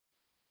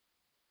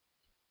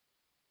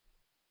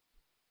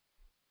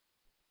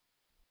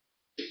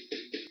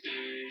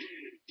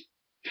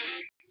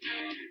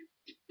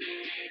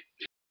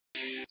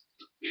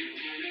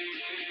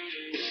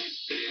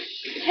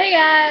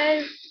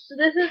guys,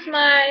 this is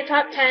my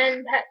top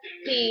 10 pet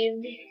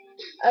peeves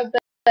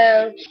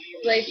about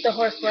like the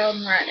horse world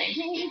and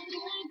riding.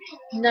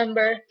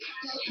 Number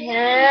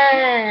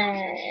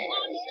 10.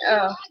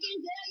 Oh,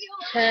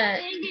 10.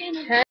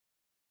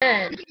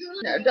 10.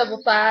 No,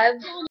 double five.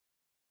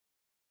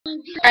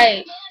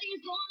 Right.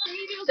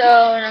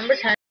 So number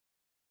 10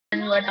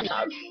 would have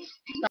snobs.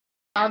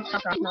 Snobs.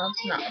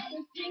 Yep.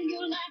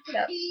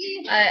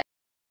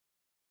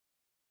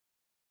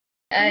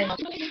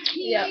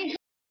 Yep.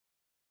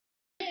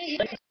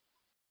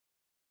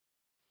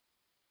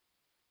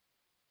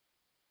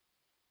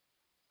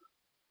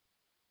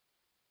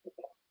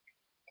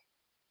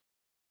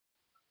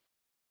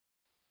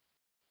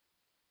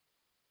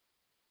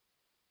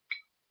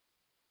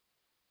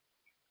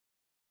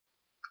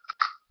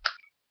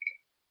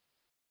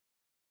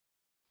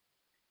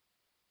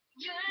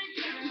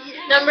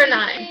 Number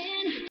 9.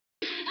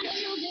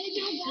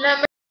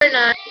 Number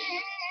 9.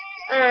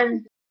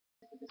 Um,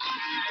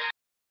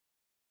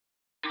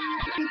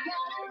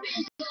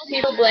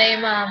 People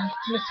blame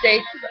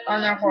mistakes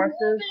on their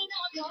horses.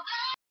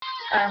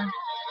 Um,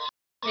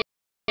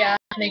 yeah,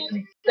 it makes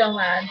me so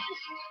mad.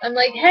 I'm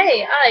like,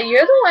 hey,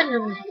 you're the one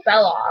who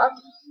fell off.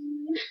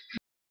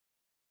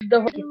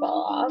 The horse fell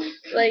off.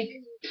 Like,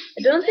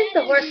 I don't think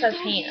the horse has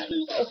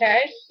hands,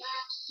 okay?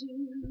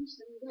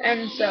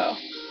 And so,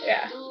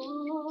 yeah.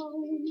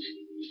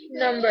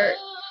 Number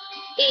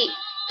 8.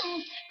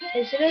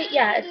 Is it 8?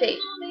 Yeah, it's 8.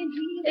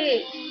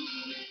 8.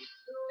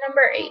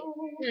 Number 8.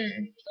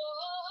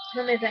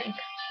 Let me think.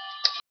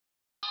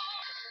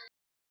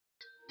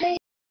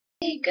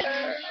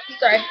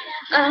 Sorry.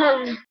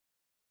 I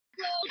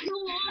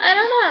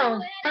don't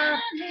know. I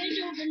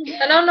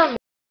don't know.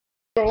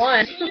 Number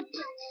 1.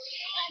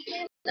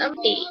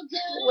 Number 8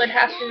 would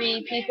have to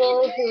be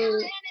people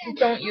who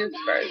don't use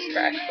spurs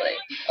correctly.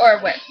 Or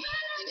whip.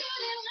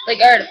 Like,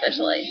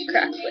 artificially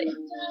correctly.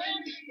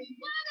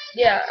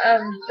 Yeah,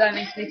 that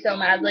makes me so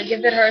mad. Like,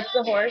 if it hurts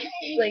the horse,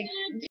 like,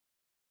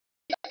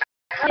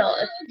 hell,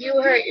 if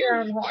you hurt your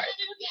own horse,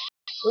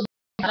 would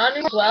you not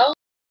as well?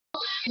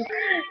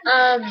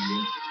 Um,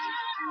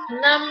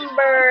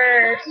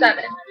 Number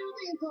 7.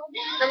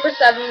 Number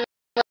 7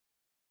 was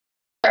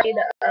afraid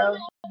of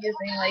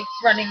using, like,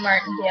 running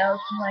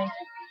martingales and, like,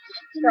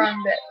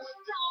 strong bits.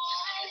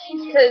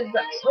 Because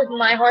with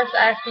my horse,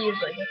 I have to use,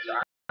 like, a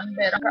strong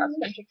bit on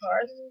cross-country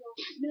course.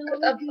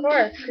 Of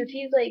course, because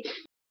he's, like,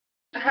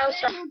 how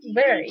strong?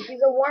 Very.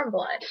 He's a warm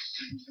blood.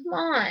 Come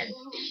on.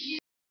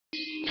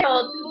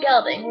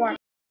 Gelding, warm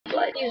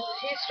blood. He's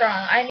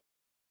strong.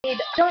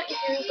 Don't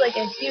use, like,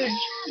 a huge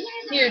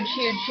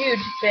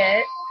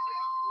bit.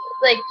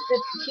 Like,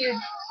 this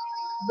huge,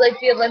 like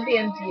the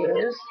Olympians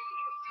use.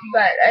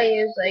 But I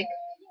use, like,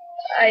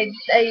 I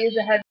use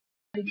a heavy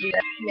duty.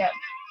 Yep.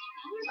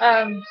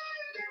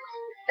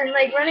 And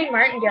like running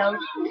martingales,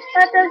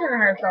 that doesn't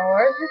hurt the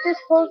horse. It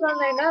just pulls on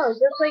their nose.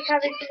 It's like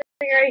having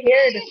something right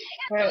here to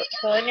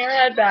pulling your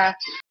head back.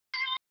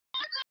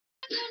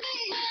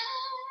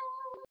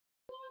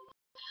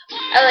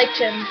 I like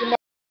chims. The more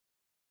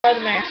the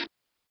merrier.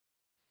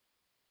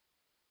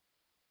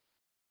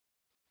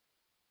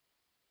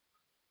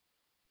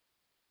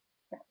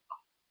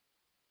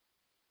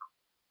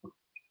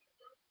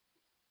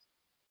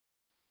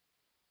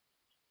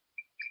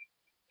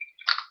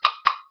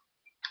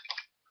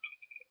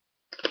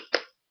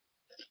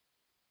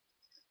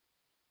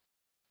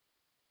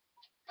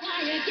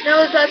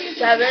 No, is that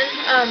 7?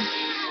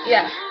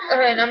 Yeah.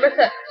 Okay, number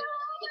 6.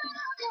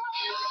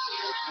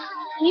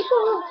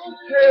 People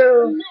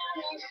who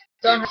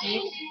don't have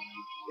teeth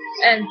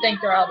and think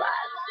they're all bad.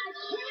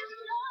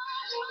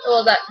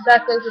 Well, that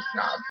goes to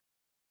snobs.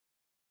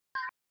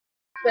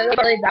 So they're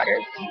really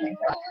batters and think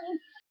they're all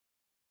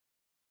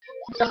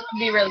bad. Some can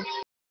be really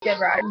good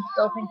riders and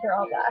still think they're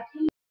all bad.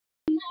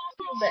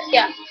 But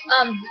yeah,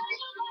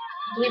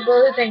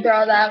 people who think they're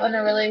all that when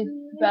they're really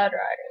bad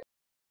riders.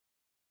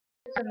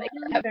 And they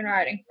have been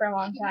riding for a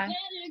long time.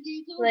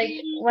 Like,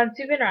 once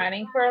you've been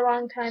riding for a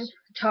long time,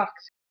 talk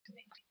to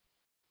me.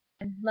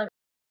 And let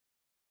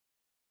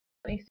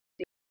me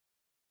see.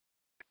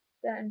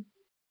 Then,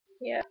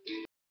 yeah.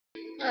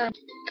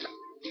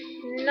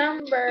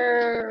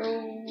 Number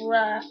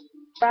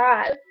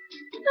 5.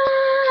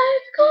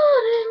 Nice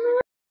golden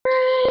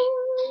ring.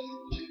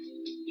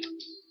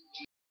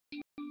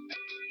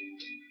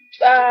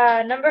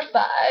 Number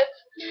 5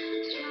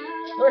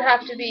 would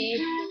have to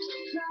be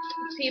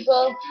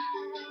people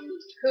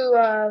who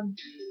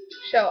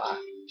show off.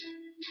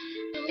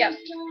 Yep.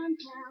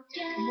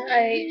 I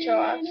hate show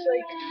offs.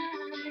 Like,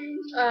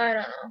 I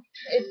don't know.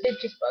 It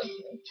just bugs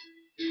me.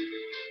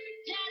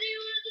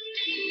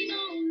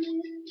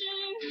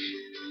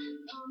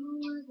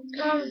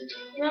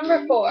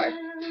 Number 4.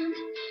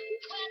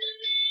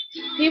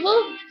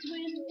 People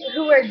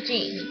who wear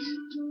jeans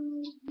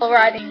will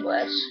ride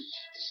English.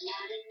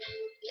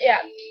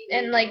 Yeah,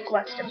 and like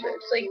Western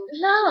boots. Like,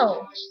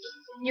 no!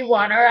 You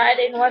wanna ride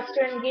in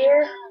Western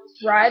gear?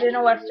 Ride in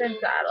a Western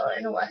saddle,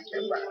 in a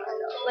Western bridle,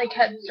 like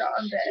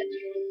headstrong bit.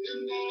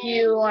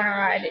 You wanna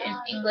ride in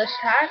English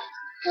tack?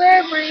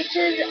 Wear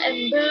breeches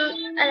and boots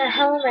and a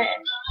helmet.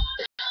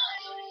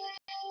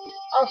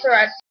 Also,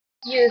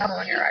 use them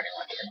when you're riding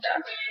horses and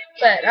stuff.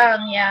 But,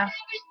 yeah.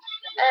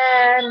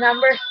 And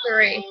number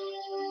 3,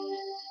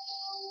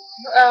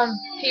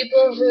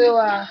 people who,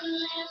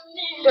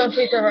 don't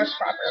treat their horse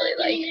properly.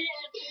 Like,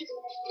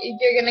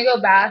 you're gonna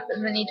go bath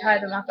and then you tie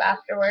them up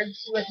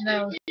afterwards with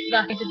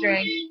nothing to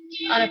drink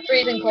on a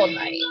freezing cold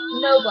night.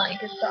 No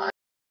blankets on.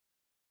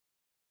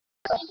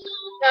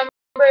 Number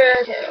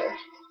 2.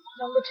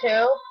 Number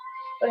 2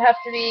 would have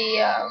to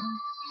be,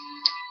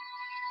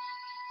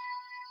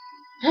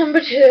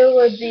 number 2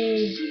 would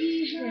be,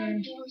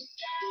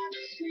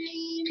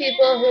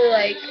 people who,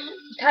 like,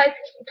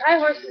 tie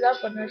horses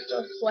up when they're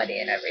still sweaty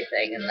and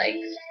everything, and, like,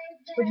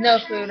 with no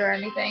food or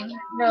anything.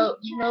 No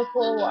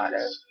cool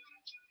water.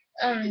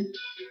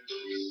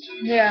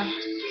 Yeah.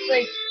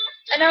 Like,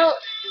 I know,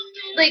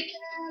 like,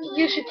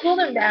 you should cool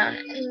them down,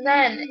 and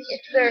then,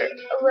 if they're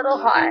a little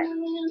hot,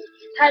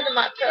 tie them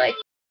up for, like,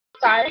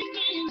 5,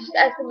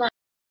 as the most,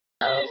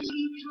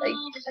 like,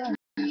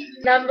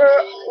 number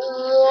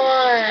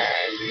 1,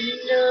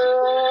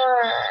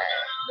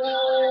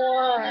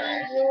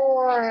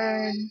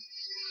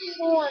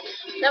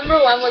 number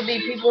 1 would be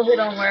people who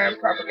don't wear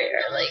proper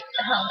gear, like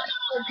helmets.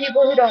 Or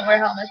people who don't wear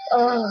helmets.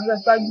 Oh,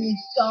 that bugs me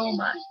so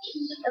much.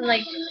 And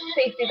like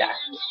safety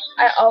vests.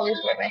 I always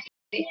wear my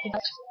safety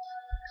vest.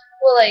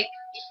 Well, like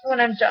when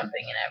I'm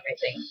jumping and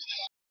everything.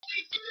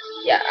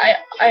 Yeah,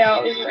 I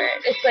always wear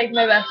it. It's like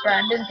my best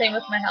friend, and same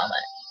with my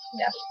helmet.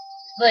 Yeah,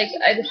 like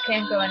I just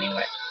can't go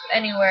anywhere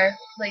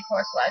like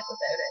horse-wise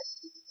without it.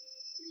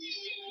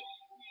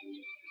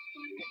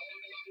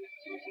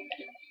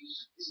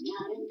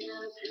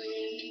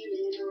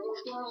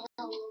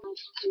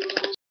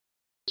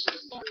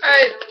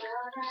 Alright,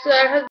 so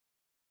that has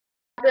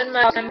been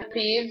my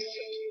peeves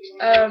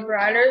of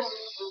riders.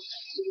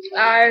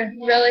 I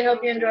really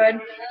hope you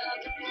enjoyed.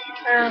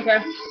 I don't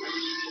care.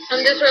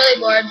 I'm just really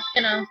bored,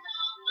 you know.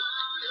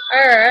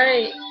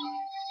 Alright.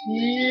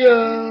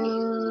 Yeah.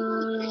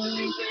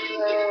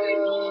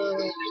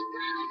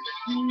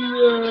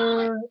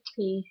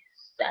 Peace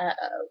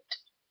out.